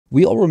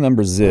We all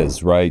remember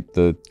ZYZZ, right?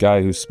 The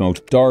guy who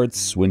smoked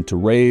darts, went to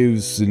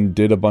raves, and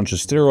did a bunch of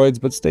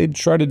steroids, but stayed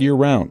shredded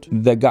year-round.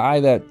 The guy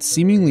that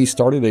seemingly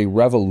started a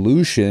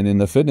revolution in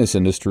the fitness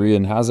industry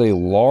and has a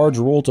large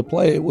role to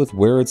play with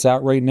where it's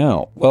at right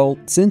now. Well,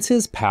 since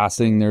his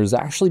passing, there's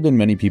actually been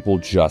many people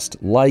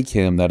just like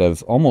him that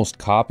have almost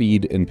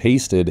copied and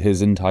pasted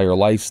his entire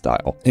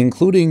lifestyle,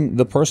 including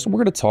the person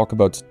we're going to talk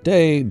about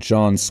today,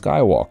 Jon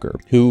Skywalker,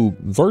 who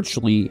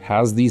virtually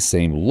has the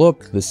same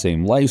look, the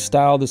same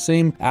lifestyle, the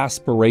same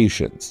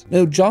aspirations.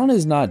 Now, Jon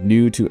is not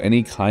new to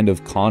any kind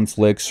of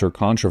conflicts or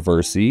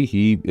controversy.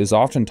 He is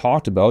often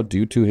talked about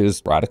due to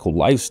his radical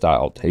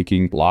lifestyle,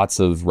 taking lots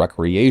of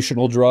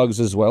recreational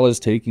drugs as well as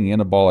taking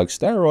anabolic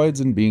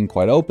steroids, and being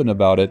quite open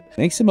about it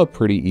makes him a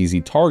pretty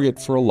easy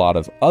target for a lot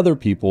of other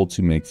people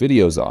to make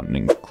videos on,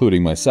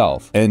 including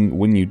myself. And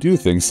when you do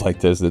things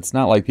like this, it's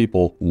not like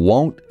people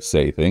won't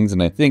say things,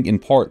 and I think in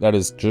part that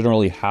is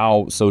generally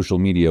how social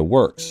media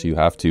works. You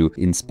have to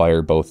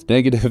inspire both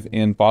negative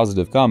and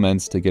positive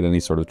comments to get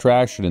any sort of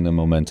traction and the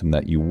momentum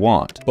that you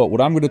want. But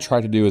what I'm going to try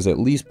to do is at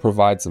least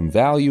provide some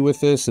value with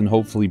this and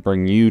hopefully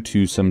bring you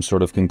to some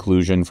sort of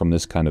conclusion from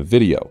this kind of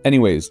video.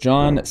 Anyways,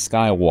 Jon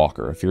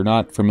Skywalker, if you're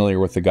not familiar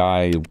with the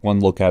guy, one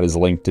look at his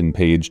LinkedIn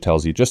page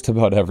tells you just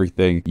about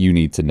everything you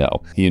need to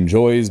know. He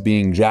enjoys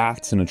being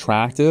jacked and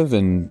attractive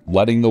and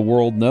letting the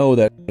world know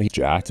that he's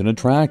jacked and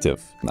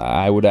attractive.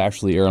 I would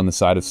actually err on the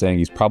side of saying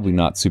he's probably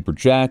not super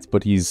jacked,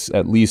 but he's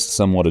at least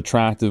somewhat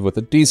attractive with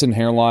a decent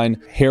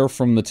hairline, hair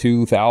from the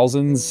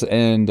 2000s,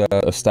 and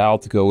a style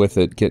to go with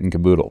it, kit and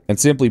caboodle. And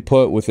simply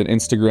put, with an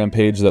Instagram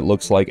page that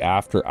looks like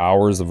after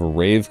hours of a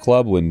rave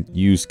club when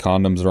used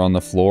condoms are on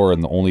the floor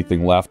and the only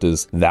thing left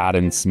is that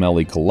and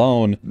smelly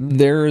cologne,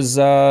 there's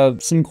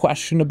some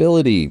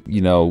questionability,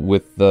 you know,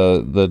 with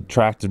the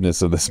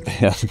attractiveness of this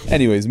man.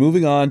 Anyways,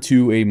 moving on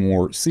to a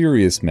more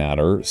serious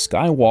matter,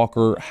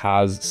 Skywalker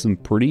has some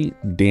pretty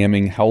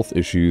damning health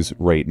issues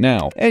right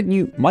now. And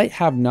you might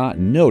have not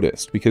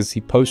noticed because he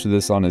posted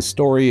this on his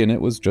story and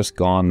it was just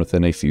gone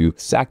within a few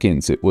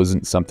seconds. It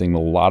wasn't something a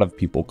lot of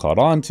people caught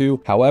on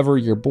to. However,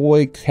 your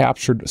boy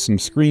captured some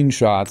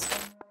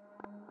screenshots.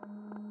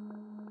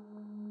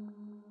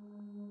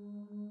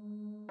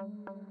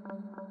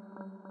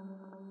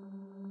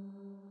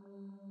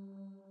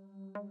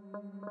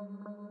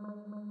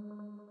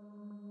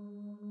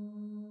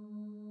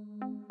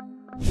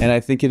 And I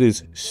think it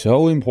is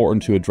so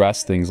important to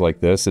address things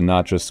like this and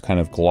not just kind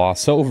of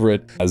gloss over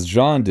it as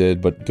Jon did,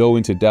 but go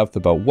into depth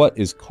about what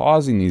is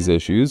causing these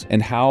issues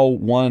and how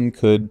one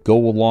could go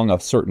along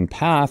a certain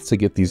path to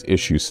get these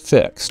issues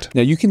fixed.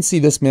 Now, you can see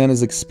this man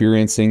is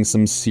experiencing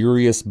some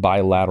serious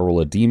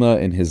bilateral edema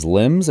in his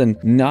limbs, and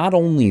not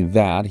only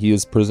that, he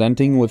is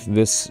presenting with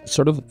this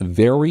sort of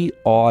very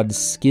odd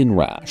skin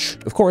rash.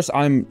 Of course,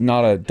 I'm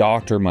not a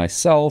doctor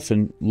myself,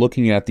 and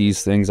looking at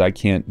these things, I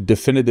can't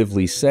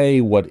definitively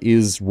say what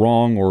is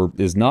wrong or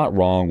is not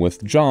wrong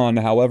with Jon.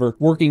 However,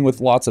 working with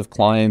lots of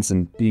clients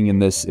and being in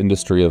this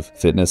industry of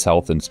fitness,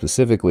 health, and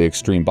specifically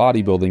extreme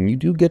bodybuilding, you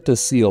do get to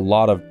see a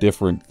lot of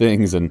different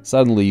things, and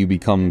suddenly you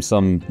become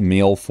some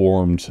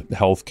male-formed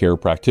healthcare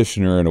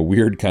practitioner in a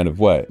weird kind of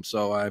way.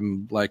 So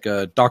I'm like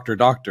a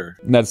doctor.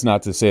 And that's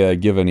not to say I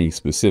give any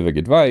specific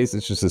advice,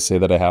 it's just to say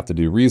that I have to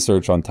do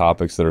research on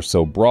topics that are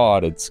so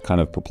broad, it's kind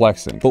of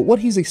perplexing. But what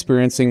he's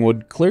experiencing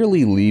would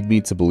clearly lead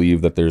me to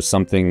believe that there's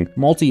something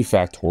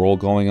multifactorial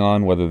going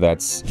on, whether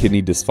that's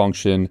kidney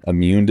dysfunction,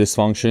 immune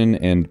dysfunction,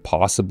 and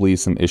possibly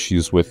some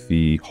issues with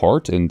the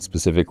heart and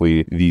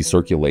specifically the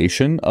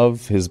circulation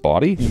of his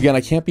body. Again,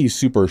 I can't be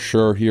super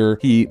sure here.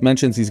 He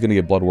mentions he's going to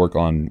get blood work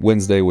on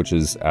Wednesday, which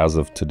is as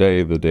of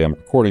today, the day I'm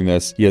recording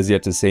this. He has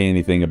yet to say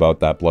anything about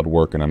that blood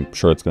work, and I'm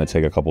sure it's going to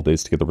take a couple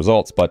days to get the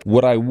results. But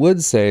what I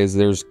would say is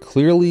there's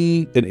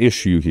clearly an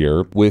issue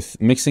here with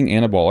mixing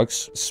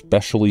anabolics,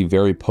 especially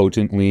very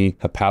potently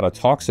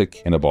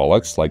hepatotoxic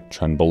anabolics like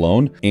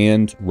trenbolone,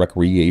 and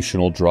recreational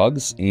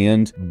drugs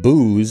and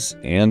booze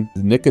and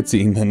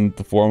nicotine in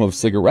the form of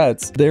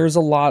cigarettes. There's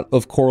a lot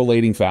of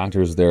correlating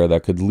factors there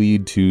that could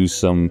lead to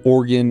some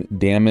organ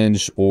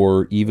damage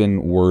or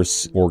even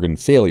worse, organ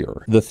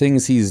failure. The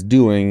things he's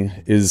doing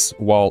is,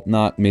 while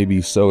not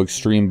maybe so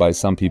extreme by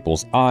some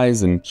people's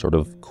eyes and sort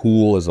of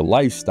cool as a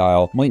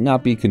lifestyle, might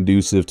not be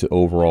conducive to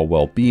overall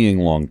well-being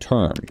long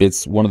term.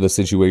 It's one of the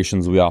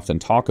situations we often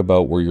talk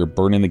about where you're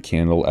burning the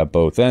candle at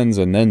both ends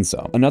and then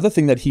some. Another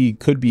thing that he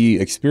could be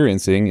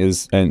experiencing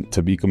is, and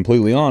to be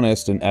completely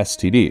honest, an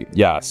STD.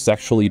 Yeah,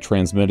 sexually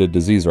transmitted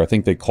disease, or I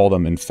think they call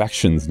them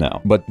infections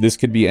now. But this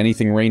could be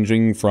anything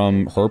ranging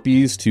from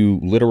herpes to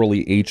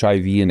literally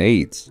HIV and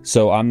AIDS.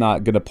 So I'm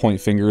not gonna point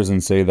fingers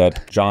and say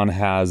that Jon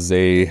has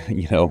a,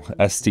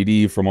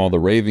 STD from all the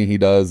raving he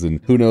does,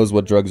 and who knows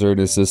what drugs are in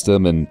his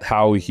system and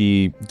how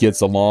he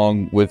gets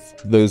along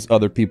with those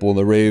other people in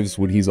the raves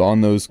when he's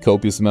on those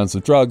copious amounts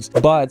of drugs.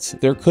 But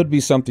there could be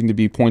something to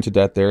be pointed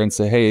at there and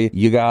say, hey,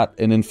 you got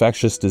an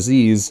infectious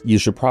disease, you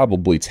should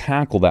probably probably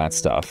tackle that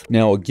stuff.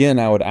 Now, again,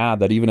 I would add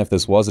that even if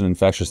this was an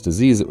infectious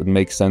disease, it would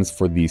make sense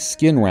for the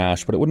skin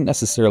rash, but it wouldn't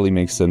necessarily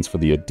make sense for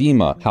the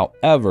edema.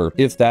 However,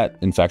 if that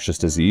infectious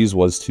disease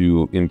was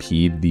to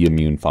impede the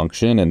immune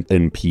function and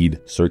impede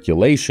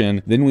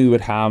circulation, then we would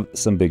have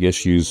some big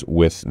issues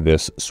with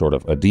this sort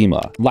of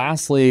edema.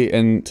 Lastly,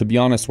 and to be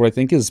honest, what I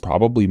think is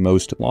probably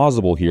most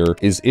plausible here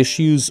is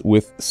issues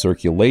with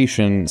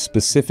circulation,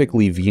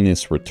 specifically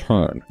venous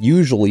return.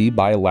 Usually,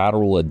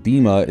 bilateral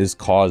edema is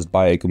caused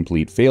by a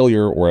complete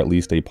failure, or at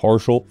least a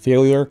partial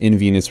failure, in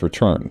venous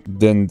return,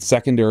 then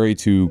secondary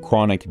to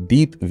chronic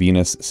deep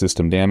venous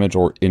system damage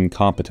or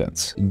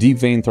incompetence. Deep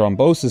vein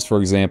thrombosis, for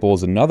example,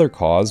 is another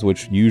cause,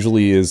 which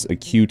usually is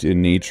acute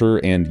in nature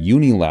and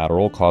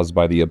unilateral, caused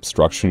by the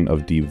obstruction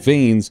of deep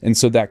veins, and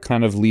so that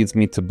kind of leads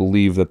me to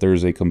believe that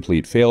there's a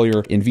complete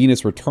failure in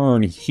venous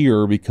return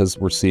here, because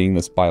we're seeing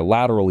this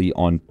bilaterally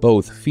on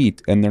both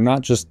feet, and they're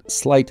not just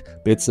slight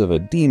bits of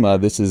edema.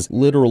 This is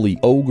literally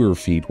ogre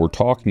feet we're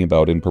talking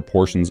about in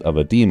proportions of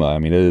edema. I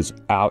mean, it is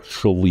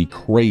actually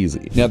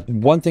crazy. Now,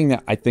 one thing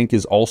that I think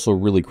is also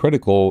really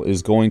critical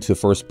is going to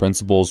first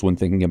principles when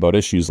thinking about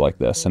issues like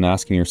this and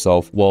asking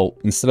yourself, well,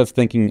 instead of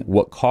thinking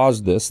what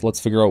caused this, let's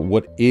figure out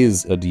what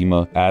is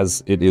edema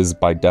as it is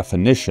by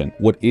definition.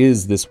 What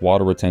is this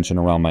water retention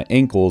around my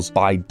ankles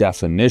by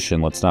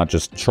definition? Let's not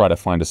just try to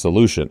find a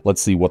solution.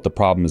 Let's see what the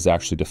problem is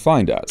actually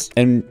defined as.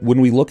 And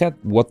when we look at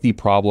what the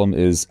problem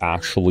is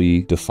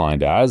actually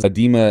defined as,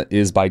 edema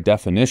is by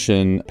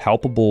definition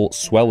palpable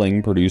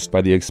swelling produced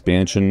by the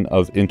expansion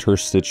of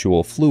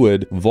interstitial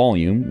fluid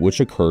volume, which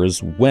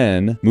occurs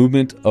when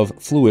movement of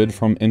fluid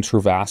from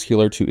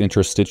intravascular to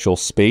interstitial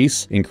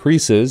space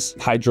increases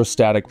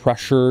hydrostatic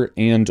pressure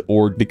and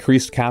or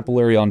decreased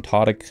capillary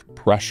ontotic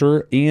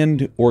pressure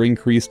and or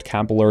increased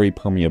capillary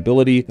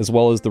permeability, as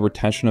well as the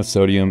retention of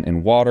sodium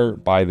in water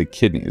by the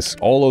kidneys.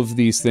 All of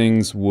these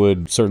things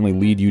would certainly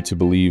lead you to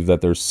believe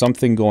that there's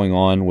something going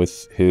on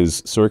with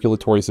his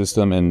circulatory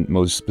system and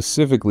most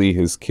specifically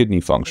his kidney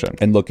function.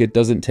 And look, it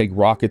doesn't take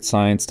rocket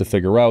science to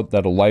figure out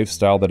that a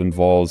lifestyle that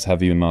involves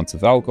heavy amounts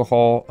of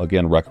alcohol,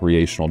 again,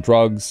 recreational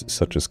drugs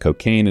such as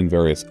cocaine and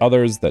various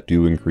others that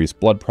do increase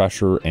blood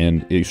pressure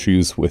and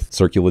issues with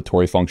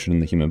circulatory function in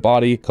the human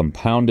body,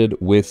 compounded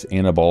with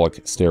anabolic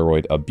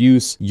steroid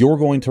abuse, you're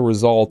going to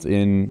result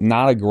in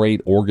not a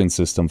great organ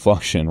system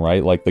function,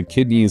 right? Like the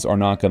kidneys are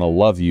not going to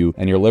love you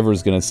and your liver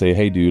is going to say,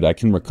 hey dude, I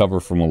can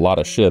recover from a lot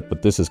of shit,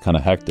 but this is kind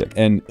of hectic.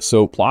 And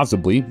so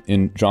plausibly,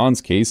 in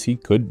Jon's case, he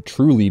could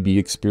truly be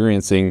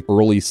experiencing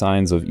early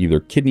signs of either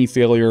kidney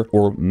failure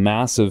or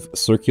massive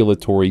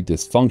circulatory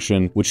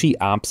dysfunction, which he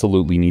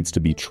absolutely needs to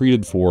be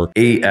treated for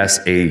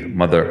ASA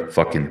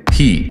motherfucking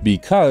P.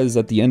 Because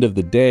at the end of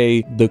the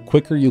day, the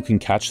quicker you can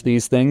catch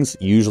these things,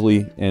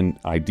 usually and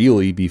ideally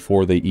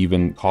before they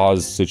even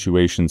cause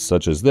situations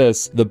such as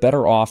this, the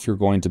better off you're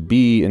going to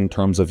be in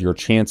terms of your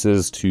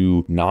chances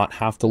to not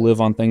have to live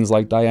on things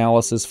like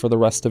dialysis for the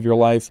rest of your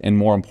life, and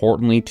more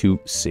importantly, to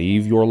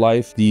save your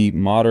life. The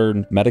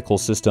modern medical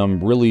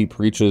system really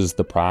preaches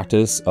the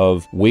practice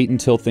of wait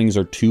until things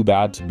are too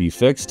bad to be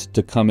fixed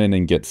to come in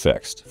and get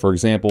fixed. For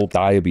example,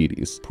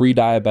 diabetes.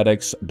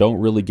 Pre-diabetics don't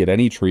really get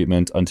any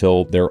treatment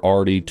until they're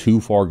already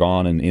too far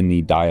gone and in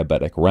the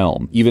diabetic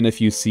realm. Even if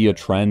you see a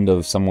trend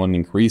of someone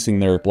increasing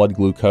their blood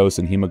glucose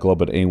and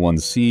hemoglobin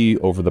A1C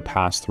over the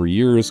past 3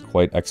 years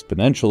quite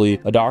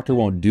exponentially, a doctor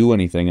won't do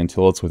anything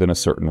until it's within a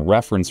certain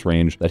reference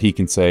range that he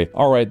can say,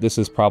 all right, this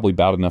is probably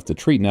bad enough to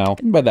treat now.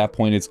 And by that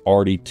point, it's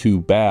already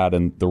too bad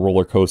and the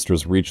roller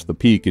coaster's reached the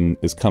peak and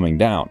is coming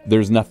down.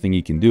 There's nothing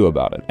he can do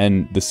about it.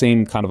 And the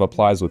same kind of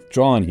applies with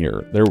Jon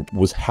here. There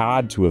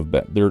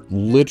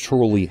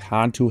literally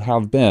had to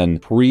have been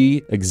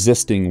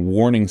pre-existing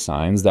warning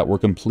signs that were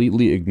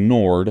completely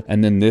ignored.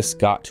 And then this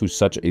got to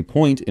such a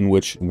point in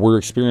which we're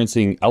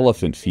experiencing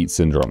elephant feet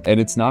syndrome. And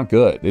it's not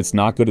good. It's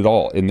not good at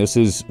all. And this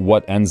is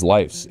what ends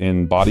lives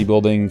in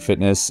bodybuilding,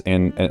 fitness,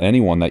 and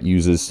anyone that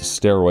uses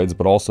steroids,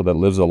 but also that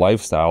lives a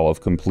lifestyle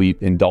of complete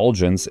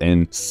indulgence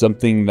and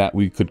something that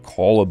we could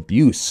call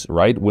abuse,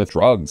 right? With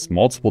drugs,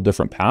 multiple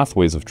different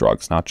pathways of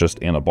drugs, not just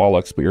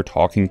anabolics, but you're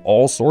talking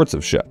all sorts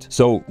of shit.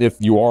 So if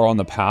you are on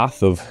the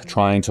path of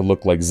trying to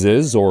look like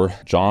ZYZZ or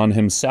Jon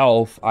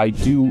himself, I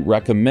do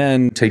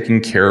recommend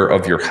taking care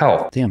of your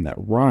health. Damn, that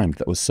rhymed.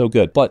 That was so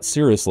good. But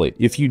seriously,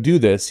 if you do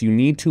this, you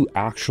need to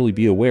actually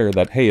be aware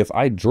that, hey, if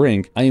I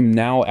drink, I am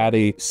now at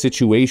a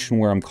situation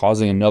where I'm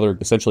causing another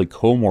essentially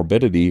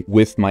comorbidity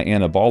with my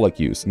anabolic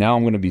use. Now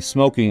I'm going to be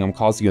smoking, I'm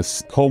causing a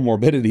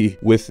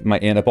comorbidity with my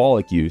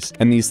anabolic use.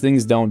 And these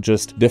things don't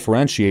just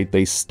differentiate,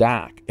 they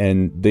stack,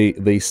 and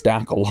they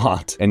stack a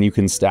lot. And you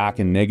can stack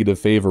in negative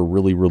favor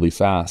really, really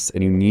fast.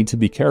 And you need to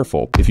be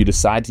careful. If you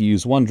decide to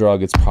use one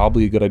drug, it's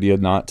probably a good idea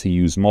not to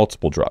use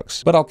multiple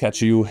drugs. But I'll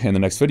catch you in the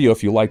next video.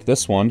 If you liked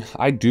this one,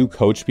 I do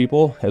coach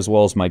people as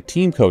well as my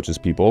team coaches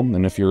people.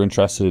 And if you're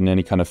interested in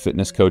any kind of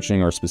fitness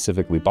coaching or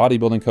specifically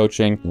bodybuilding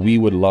coaching, we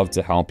would love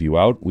to help you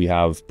out. We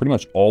have pretty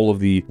much all of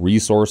the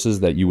resources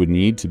that you would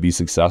need to be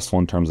successful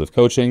in terms of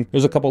coaching.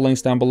 There's a couple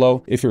links down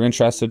below. If you're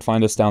interested,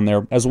 find us down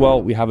there. As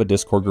well, we have a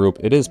Discord group.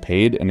 It is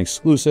paid and exclusive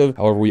exclusive.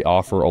 However, we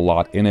offer a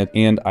lot in it,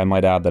 and I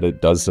might add that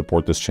it does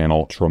support this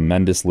channel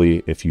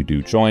tremendously if you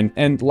do join.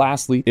 And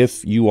lastly,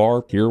 if you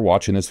are here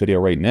watching this video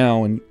right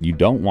now and you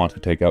don't want to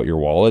take out your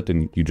wallet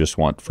and you just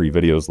want free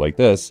videos like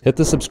this, hit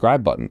the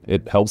subscribe button.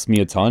 It helps me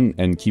a ton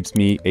and keeps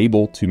me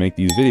able to make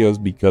these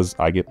videos because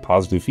I get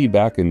positive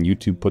feedback and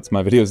YouTube puts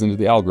my videos into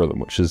the algorithm,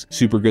 which is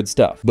super good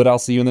stuff. But I'll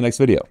see you in the next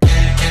video.